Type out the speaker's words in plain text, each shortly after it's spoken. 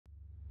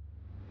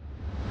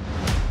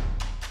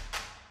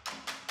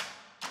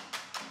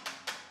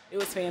It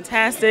was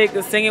fantastic.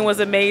 The singing was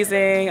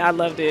amazing. I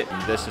loved it.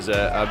 This is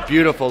a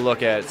beautiful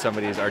look at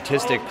somebody's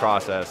artistic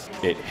process.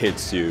 It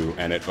hits you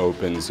and it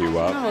opens you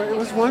up. No, it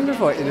was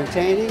wonderful,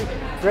 entertaining,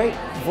 great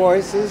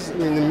voices. I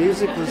mean, the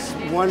music was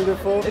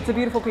wonderful. It's a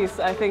beautiful piece.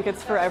 I think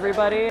it's for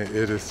everybody.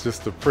 It is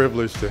just a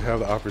privilege to have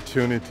the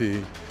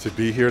opportunity to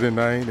be here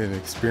tonight and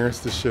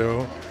experience the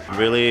show.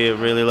 Really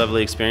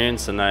lovely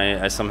experience, and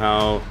I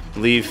somehow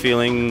leave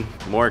feeling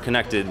more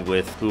connected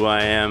with who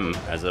I am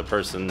as a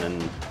person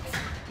and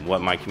what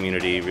my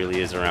community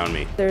really is around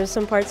me. There's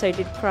some parts I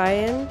did cry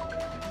in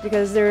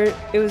because it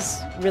was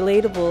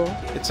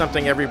relatable. It's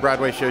something every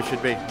Broadway show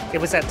should be. It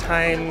was at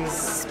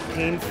times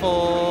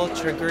painful,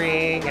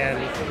 triggering,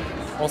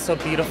 and also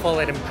beautiful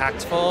and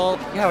impactful.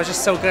 Yeah, it was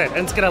just so good, and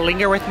it's gonna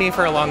linger with me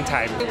for a long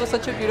time. It was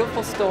such a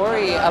beautiful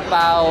story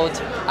about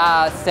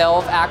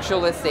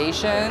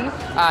self-actualization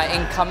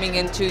and coming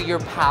into your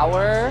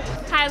power.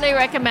 Highly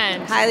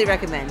recommend. Highly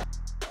recommend.